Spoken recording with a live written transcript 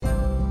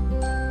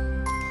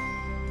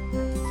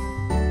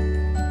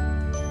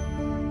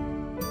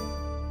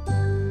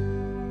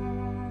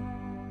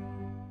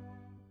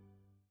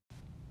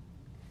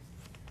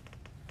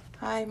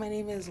Hi, my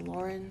name is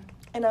Lauren.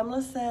 And I'm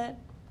Lisette.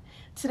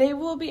 Today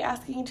we'll be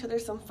asking each other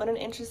some fun and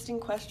interesting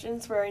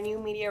questions for our new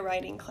media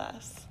writing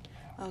class.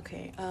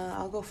 Okay,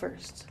 I'll go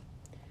first.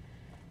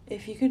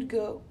 If you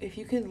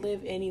could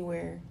live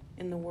anywhere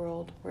in the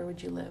world, where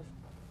would you live?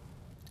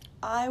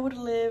 I would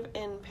live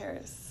in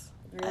Paris.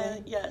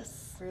 Really?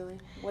 Yes. Really?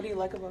 What do you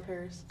like about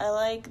Paris? I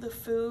like the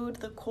food,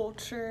 the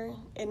culture,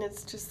 and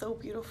it's just so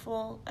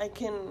beautiful.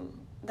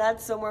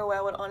 That's somewhere where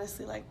I would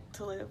honestly like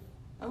to live.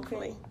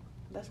 Hopefully. Okay.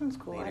 That sounds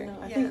cool. Later. I know.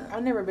 I Yeah. think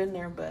I've never been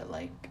there, but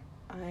I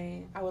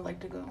would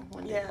like to go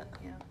one day.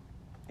 Yeah.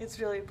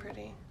 It's really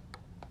pretty.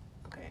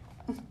 Okay.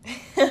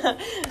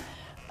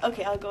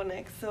 Okay, I'll go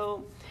next.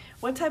 So,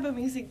 what type of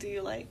music do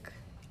you like?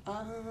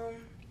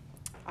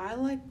 I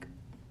like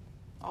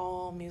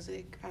all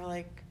music. I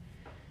like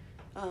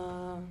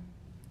I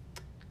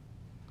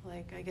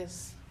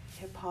guess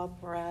hip hop,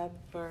 rap,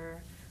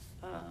 or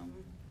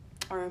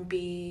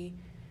R&B.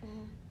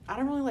 Mm-hmm. I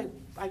don't really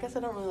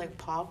like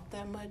pop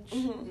that much.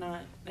 Mm-hmm.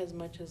 Not as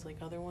much as like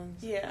other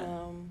ones. Yeah.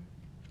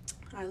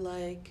 I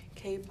like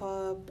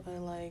K-pop. I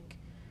like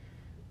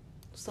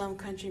some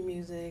country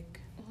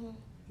music. Mm-hmm.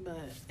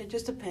 But it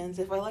just depends.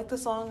 If I like the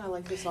song, I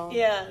like the song.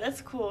 Yeah,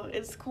 that's cool.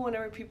 It's cool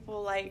whenever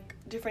people like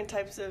different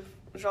types of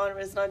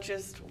genres, not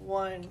just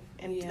one,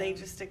 and they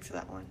just stick to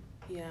that one.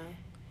 Yeah.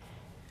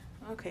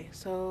 Okay,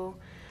 so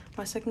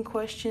my second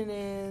question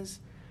is,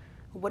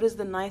 what is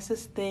the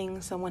nicest thing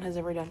someone has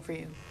ever done for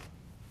you?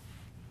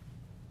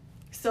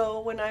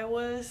 So when I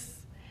was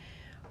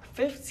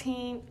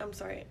 15, I was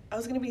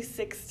going to be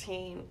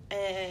 16,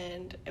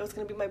 and it was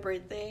going to be my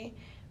birthday.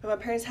 But my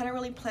parents hadn't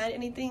really planned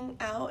anything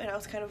out, and I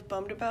was kind of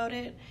bummed about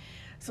it.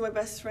 So my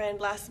best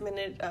friend last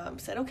minute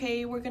said,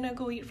 okay, we're going to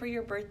go eat for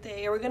your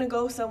birthday, or we're going to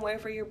go somewhere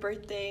for your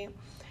birthday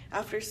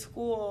after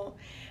school.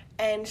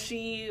 And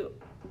she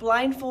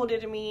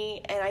blindfolded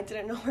me, and I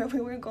didn't know where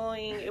we were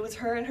going. It was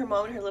her and her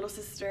mom and her little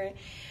sister.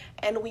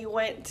 And we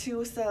went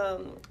to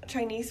some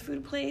Chinese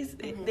food place.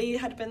 Mm-hmm. They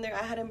had been there.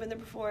 I hadn't been there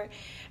before.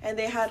 And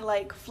they had,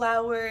 like,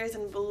 flowers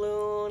and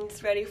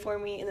balloons ready for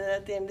me. And then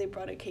at the end, they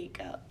brought a cake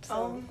out. So,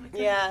 oh, my God.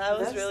 Yeah, that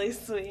was really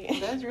sweet.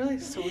 That's really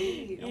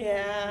sweet. Oh,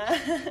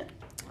 yeah.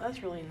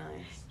 That's really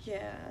nice.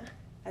 Yeah.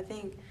 I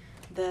think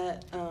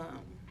that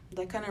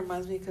that kind of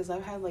reminds me, because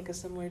I've had, like, a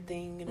similar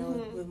thing, you know,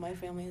 mm-hmm. with my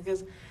family.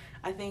 Because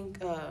I think,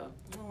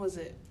 when was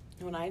it?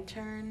 When I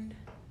turned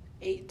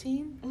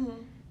 18?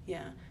 Mm-hmm.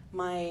 Yeah.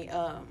 My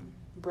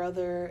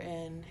brother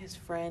and his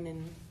friend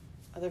and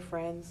other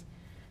friends,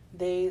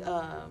 they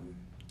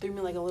threw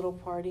me like a little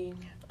party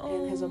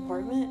in his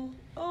apartment,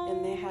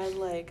 and they had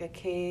like a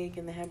cake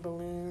and they had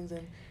balloons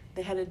and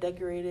they had it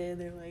decorated.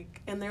 They're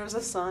like, and there was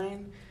a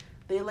sign.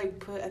 They like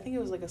put, I think it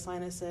was like a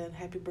sign that said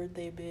 "Happy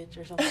Birthday, bitch"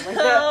 or something like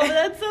that. Oh,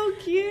 that's so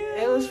cute.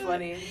 It was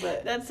funny,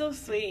 but that's so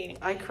sweet.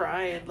 I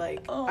cried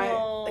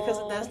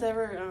because that's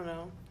never, I don't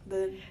know.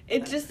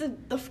 It's just the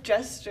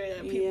gesture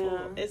that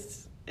people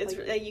It's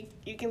like,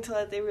 you can tell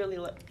that they really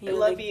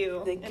love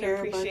you they and care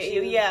appreciate about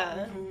you. Yeah.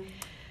 Mm-hmm.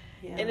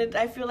 Yeah. And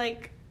I feel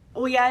like,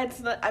 it's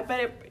not. I bet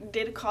it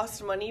did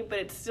cost money, but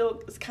it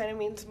kind of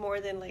means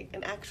more than like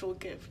an actual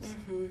gift.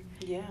 Mm-hmm.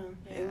 Yeah.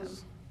 It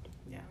was.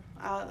 Yeah.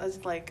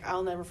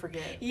 I'll never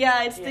forget.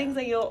 Yeah, it's things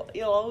that you'll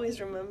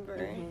always remember.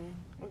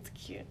 Mm-hmm. It's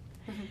cute.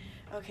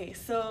 Mm-hmm. Okay,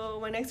 so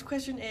my next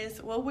question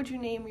is, what would you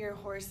name your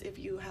horse if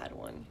you had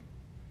one?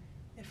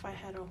 If I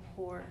had a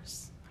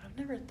horse, I've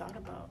never thought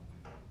about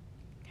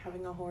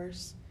having a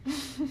horse.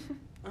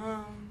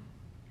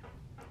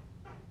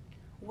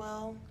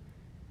 Well,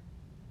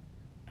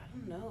 I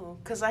don't know,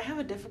 because I have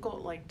a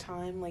difficult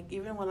time, like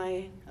even when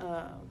I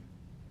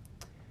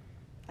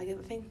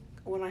think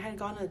when I had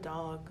gotten a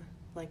dog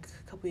like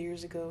a couple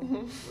years ago,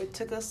 mm-hmm. it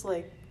took us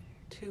like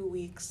 2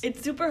 weeks.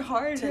 It's super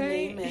hard to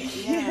name it.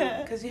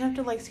 Yeah, because you have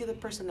to like see the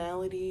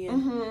personality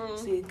and mm-hmm.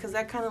 see, because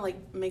that kind of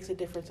like makes a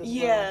difference as well.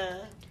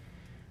 Yeah.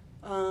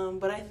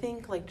 But I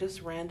think like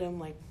just random,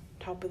 like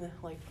top of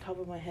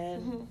my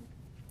head, mm-hmm.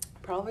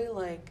 probably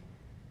like,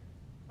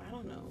 I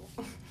don't know.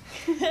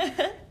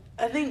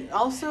 I think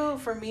also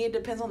for me it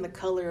depends on the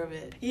color of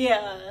it.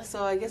 Yeah.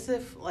 So I guess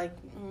if like,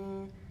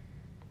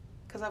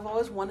 because I've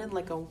always wanted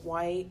like a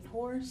white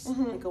horse,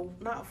 mm-hmm.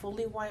 like not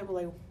fully white, but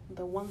like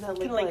the ones that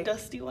look like like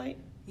dusty white.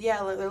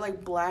 Yeah, like they're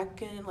like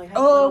black and like.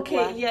 Oh, okay.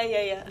 Black.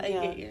 Yeah. I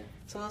get you.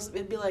 So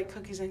it'd be like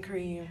cookies and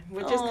cream,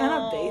 which is kind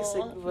of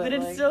basic, but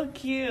it's so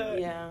cute.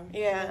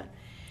 Yeah.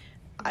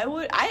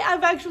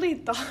 I've actually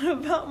thought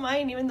about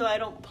mine, even though I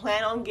don't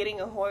plan on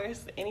getting a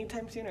horse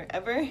anytime soon or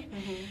ever.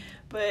 Mm-hmm.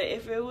 But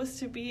if it was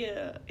to be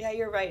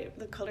you're right.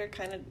 The color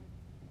kind of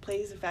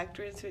plays a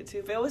factor into it too.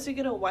 If it was to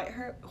get a white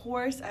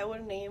horse, I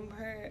would name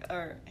her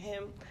or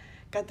him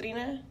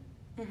Katrina.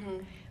 Mm-hmm.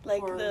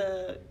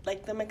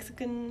 Like the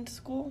Mexican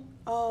school.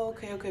 Oh,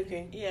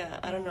 okay. Yeah,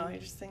 I don't know. I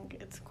just think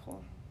it's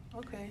cool.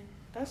 Okay,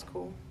 that's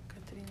cool,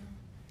 Katrina.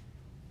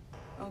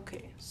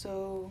 Okay,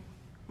 so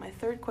my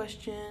third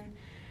question: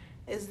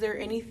 is there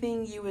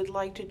anything you would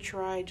like to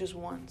try just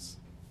once?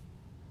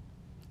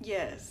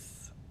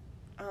 Yes.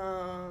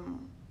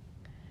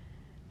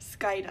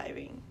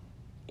 Skydiving.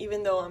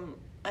 Even though I'm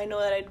I know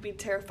that I'd be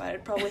terrified.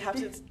 I'd probably have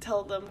to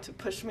tell them to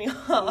push me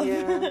off.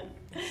 Yeah,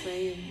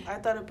 same. I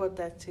thought about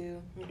that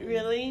too. Mm-hmm.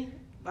 Really?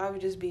 I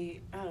would just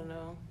be, I don't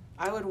know.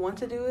 I would want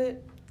to do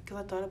it because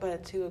I thought about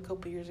it too a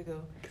couple years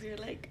ago. Because you're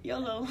like,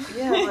 YOLO.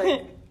 Yeah,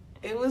 like,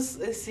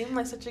 it seemed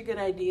like such a good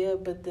idea,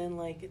 but then,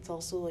 like, it's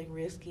also, like,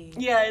 risky.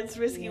 Yeah, it's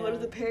risky. Yeah. What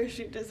if the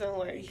parachute doesn't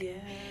work? Yeah.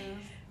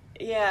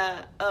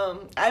 Yeah,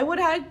 I would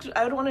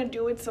want to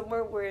do it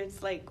somewhere where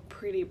it's like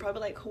pretty, probably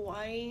like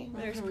Hawaii.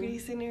 Where there's pretty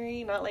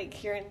scenery, not like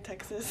here in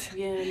Texas.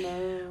 Yeah,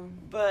 no.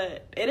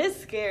 But it is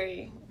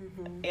scary.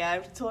 Mm-hmm. Yeah,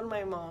 I've told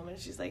my mom, and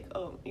she's like,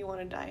 "Oh, you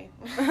want to die?"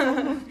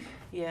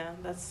 Yeah,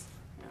 that's.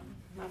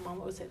 My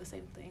mom would say the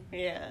same thing.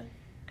 Yeah.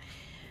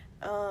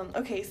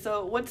 Okay,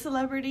 so what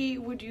celebrity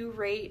would you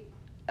rate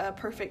a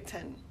perfect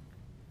 10?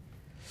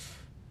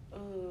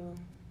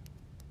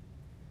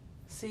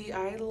 See,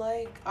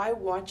 I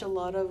watch a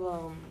lot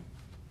of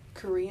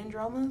Korean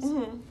dramas,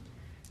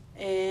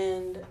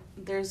 and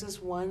there's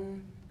this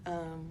one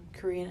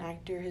Korean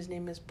actor. His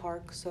name is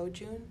Park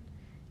Seo-joon.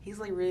 He's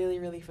like really,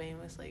 really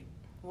famous, like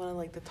one of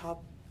like the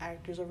top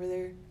actors over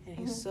there, and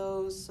he's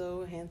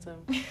so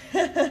handsome.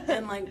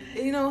 And like,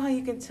 you know how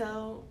you can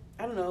tell,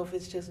 I don't know if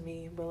it's just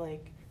me, but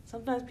like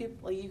sometimes people,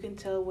 like, you can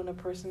tell when a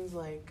person's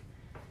like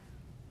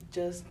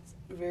just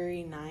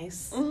very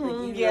nice.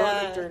 Like, you know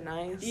that they're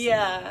nice.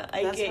 Yeah,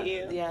 I get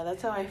you. Yeah,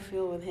 that's how I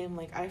feel with him.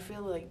 Like, I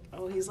feel like,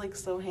 oh, he's like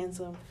so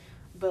handsome,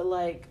 but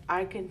like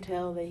I can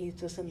tell that he's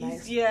just a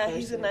nice person.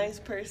 He's a nice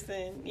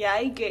person. Yeah,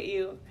 I get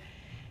you.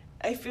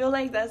 I feel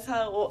like that's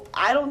how, well,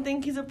 I don't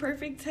think he's a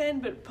perfect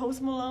 10, but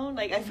Post Malone,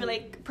 like, I feel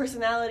like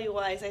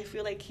personality-wise, I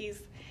feel like you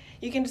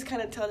can just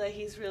kind of tell that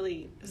he's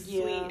really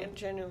sweet and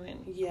genuine.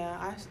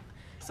 Yeah,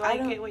 I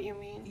get what you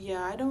mean.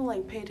 Yeah, I don't,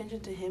 like, pay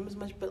attention to him as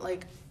much, but,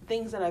 like,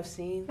 things that I've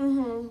seen,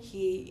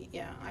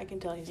 I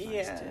can tell he's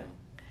nice, too.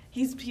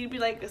 He'd be,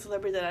 like, a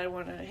celebrity that I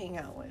want to hang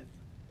out with.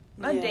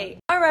 On a date.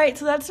 All right,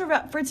 so that's a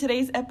wrap for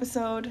today's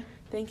episode.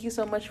 Thank you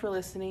so much for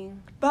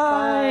listening. Bye.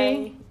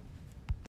 Bye.